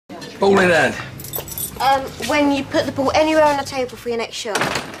Ball in hand. When you put the ball anywhere on the table for your next shot.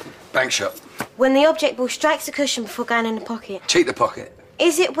 Bank shot. When the object ball strikes the cushion before going in the pocket. Cheat the pocket.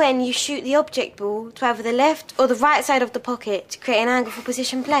 Is it when you shoot the object ball to either the left or the right side of the pocket to create an angle for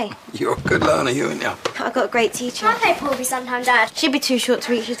position play? You're a good learner, you ain't you? I've got a great teacher. Can I play Porby sometime, Dad? She'd be too short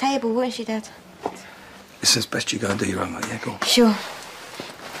to reach your table, wouldn't she, Dad? Listen, it's best you go and do your homework, yeah? Go on. Sure.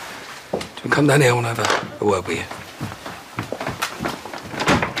 Do you come down here and have a word with you?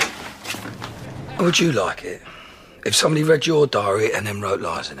 How would you like it if somebody read your diary and then wrote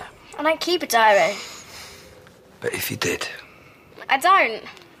lies in it? I don't keep a diary. But if you did? I don't.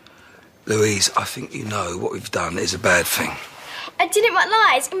 Louise, I think you know what we've done is a bad thing. I didn't write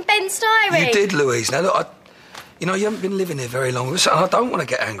lies in Ben's diary. You did, Louise. Now, look, you know, you haven't been living here very long, so I don't want to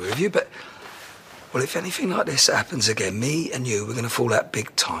get angry with you, but... Well, if anything like this happens again, me and you, we're going to fall out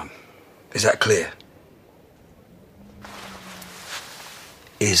big time. Is that clear?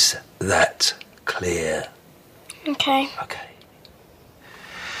 Is that clear? Okay. Okay.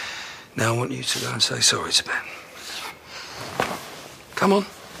 Now I want you to go and say sorry to Ben. Come on.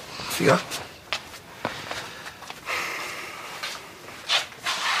 Off you go.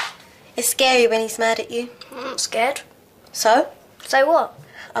 It's scary when he's mad at you. I'm not scared. So? So what?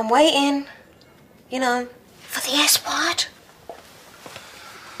 I'm waiting, you know, for the S word.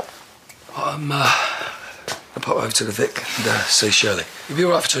 I'll pop over to the Vic and see Shirley. You'll be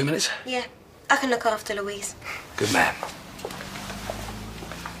all right for 2 minutes? Yeah, I can look after Louise. Good man.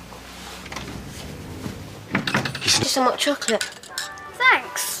 Just some hot chocolate.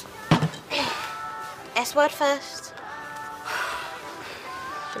 Thanks. S word first.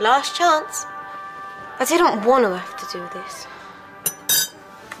 Your last chance. I didn't want to have to do this.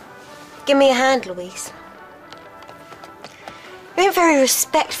 Give me a hand, Louise. You ain't very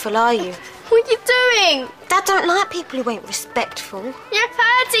respectful, are you? What are you doing? Dad don't like people who ain't respectful. You're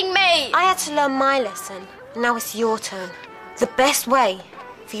hurting me. I had to learn my lesson, and now it's your turn. The best way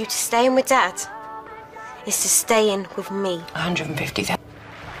for you to stay in with Dad is to stay in with me. 150,000.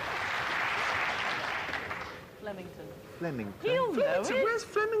 Flemington. He'll know it. Where's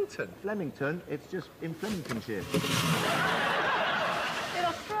Flemington? Flemington, it's just in Flemingtonshire. In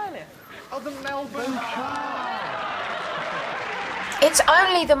Australia. Oh, the Melbourne car! It's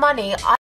only the money.